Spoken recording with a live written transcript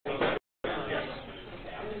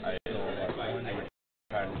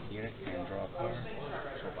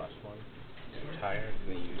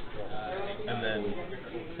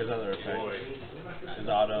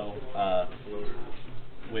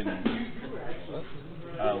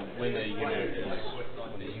when the unit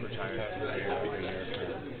is retired,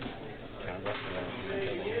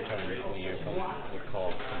 would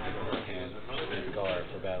call and Vanguard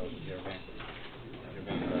for battle your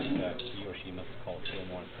Vanguard that he or she must call 2 or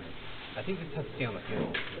more. I think this has to stay on the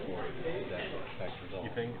field before that effect results.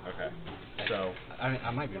 You think? Okay. So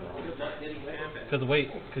I might be wrong.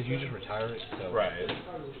 Because you just retire it. So right.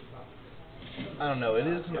 I don't know. It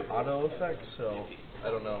is an auto effect, so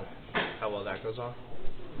I don't know how well that goes on.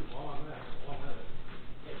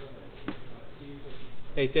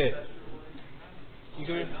 Hey, Dave. You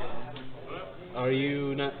coming? Are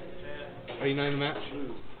you not in the match?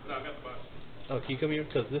 No, I got the box. Oh, can you come here?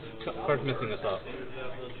 Because this card's messing us up.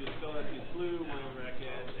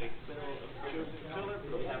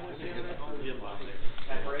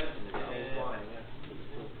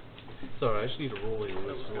 Sorry, I just need to roll in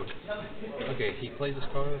this one. Okay, he plays this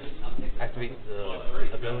card, activate the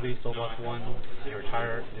ability, soul block 1, and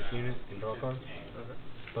retire this unit and draw a card.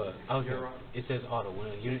 But it says auto. When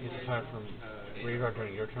a unit is retired from rear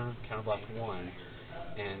during your turn, counterblock 1,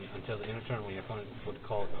 and until the end of turn when your opponent would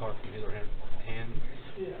call a card from his or her hand,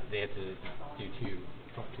 they have to do 2.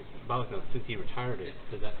 But no, since he retired it,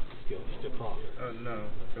 does that skill still proc? No,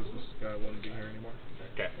 because this guy won't be here anymore.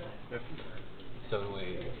 Okay. Yep. So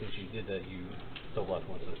anyway, since you did that, you still blocked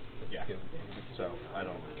once the skill. So I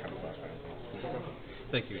don't counterblock anything.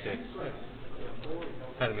 Thank you, Dick.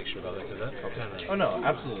 I had to make sure about that because that's kind of. Oh no,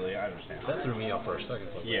 absolutely, I understand. That threw me off for a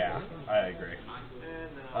second. Yeah, I agree.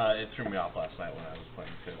 It threw me off last night when I was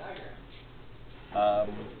playing too.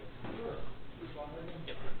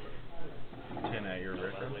 10 at your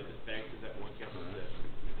record.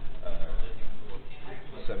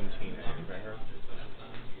 17 at your Vanguard.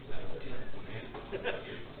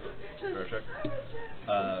 Check.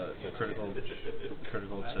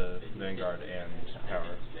 Critical to Vanguard and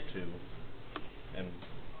power to, and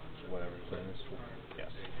whatever his name is.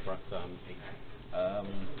 Yes. From 8. I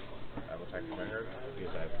will attack your Vanguard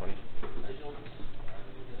because I have 20.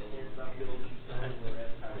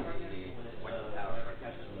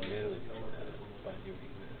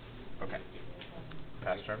 Okay.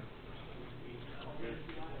 Pass turn.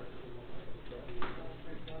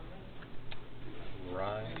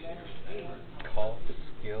 Right. Call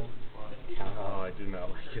skill. Oh, I do not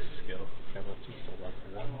like his skill. Level 2, so level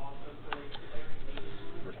 1.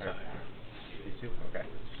 Retire. D2? Okay.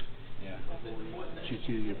 Yeah. Choose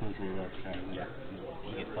 2 your opponent's rear retire. Yeah.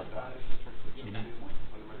 He gets +5. Mm-hmm.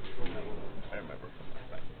 I remember from last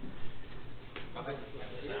night.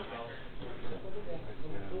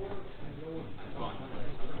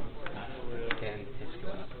 And his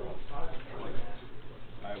skill not pro.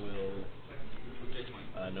 I will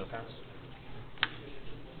no pass.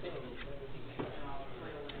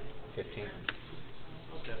 15.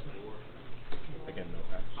 Again, no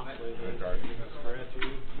pass. Guard.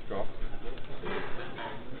 Draw.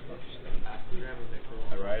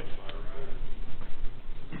 I ride.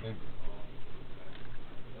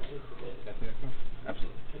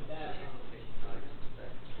 Absolutely.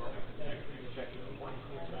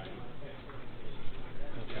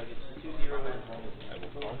 I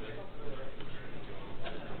will call.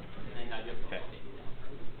 Okay.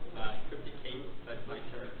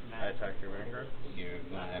 I attack your Vanguard. You're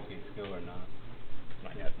not happy skill or not?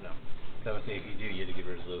 Not yet, no. That would say if you do, you had to get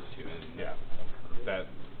rid of those 2. And yeah. That,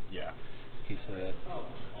 yeah. He said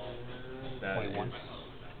that 21? Is,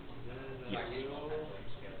 yes.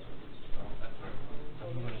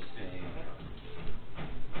 I'm going to say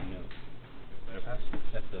no. No pass?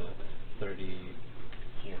 That's a 30.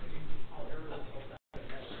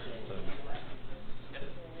 So,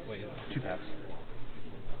 wait. 2 pass.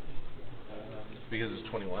 Because it's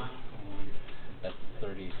 21. That's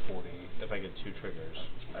 30, 40. If I get 2 triggers,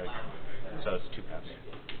 so it's 2 pass.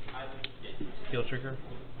 Heal trigger,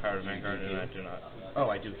 power to Vanguard, and I do not. Oh,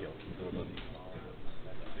 I do heal.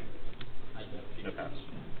 No pass.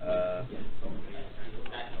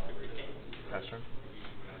 Pass turn.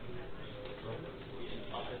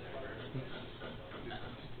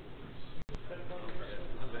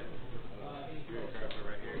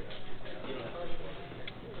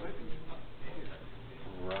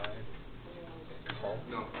 Ride. Call.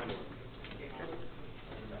 No, I know.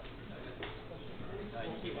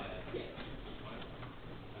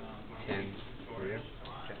 10 rear.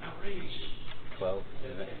 12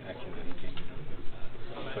 action.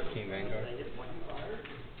 13 Vanguard.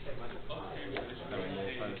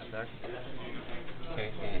 Okay,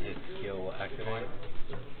 and his skill will activate.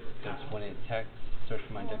 Since when it attacks, search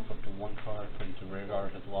for my deck for up to 1 card, put it into rear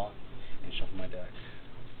guard as locked, and shuffle my deck.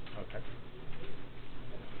 Okay.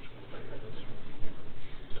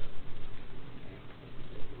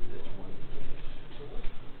 This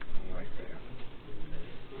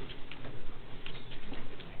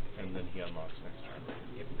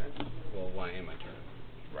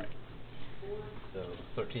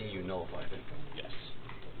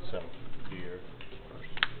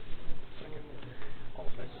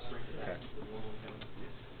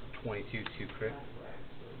 2/2 crit.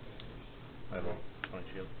 I have a 20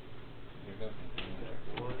 shield. Here you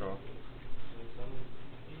go. Draw.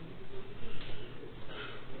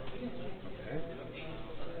 Okay.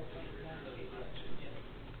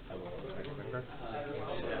 I will attack Trevor.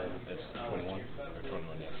 It's 21 or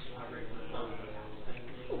 21, yes.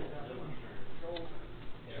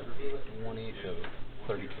 20, so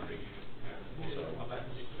 33. So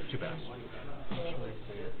 2 pass.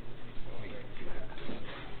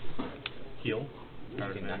 Heal.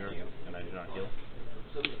 Power to You cannot Vanguard, heal. and I do not heal.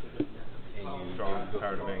 And you Draw.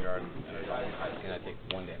 Power to Vanguard, and I draw. and I take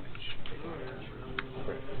 1 damage.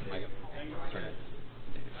 Correct. My go. Turn it.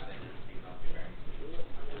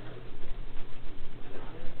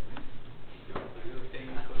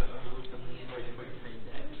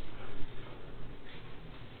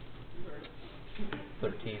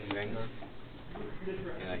 13 Vanguard.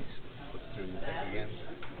 And I flip through the deck again.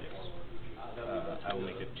 I will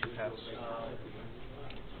make it 2 pass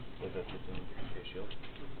with a 15k shield.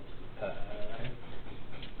 Okay.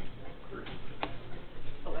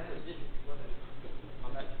 I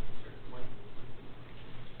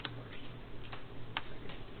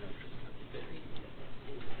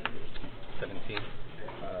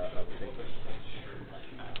will take it.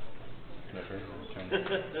 No turn.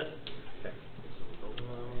 Okay.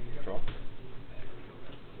 Draw.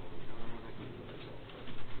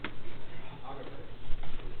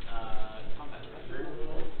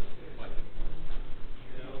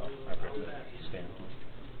 I press it. Stand.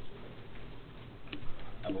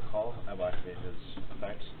 I will call. I will activate his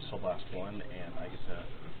effect, Soul Blast 1, and I get to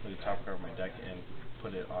move the top card of my deck and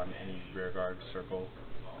put it on any rear guard circle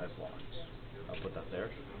as locked. I'll put that there.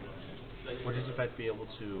 Would his effect be able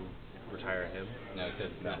to retire him? No,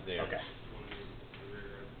 because it's not there. Okay.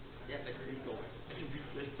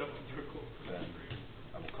 Then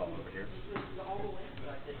I will call over here.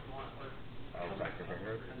 I will attack your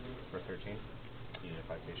finger for 13. You need a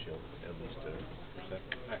 5k shield at least to set.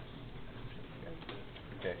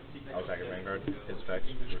 Okay. I'll attack your Vanguard. His effect,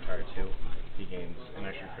 retire 2. He gains an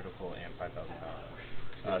extra critical and 5,000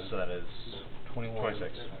 power. So that is 26.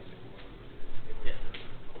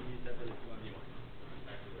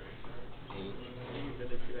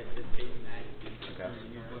 Okay.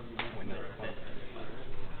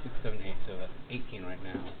 6, 7, 8, so that's 18 right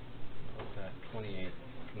now. What's that? 28,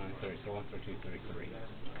 9, 30, so 1, 2, 3, 3.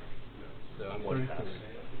 So I'm 1 pass.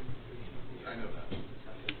 I know that.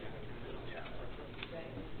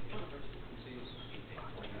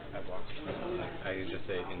 I block. I just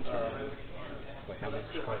say in turn. Wait, how much?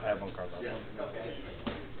 I have 1 card left.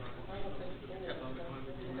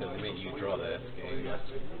 Because the minute you draw that, okay, you have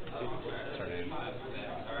to turn in.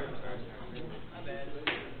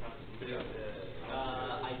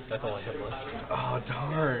 That's all I have left. Oh,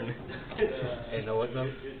 darn. Hey, you know what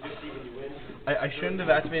though? I shouldn't have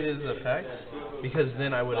activated his effect, because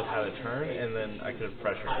then I would have had a turn, and then I could have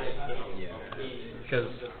pressured it. Yeah. Because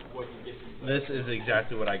this is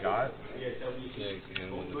exactly what I got. Yeah,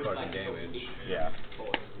 and when the card can damage. Yeah.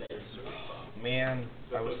 Man,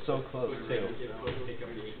 I was so close too.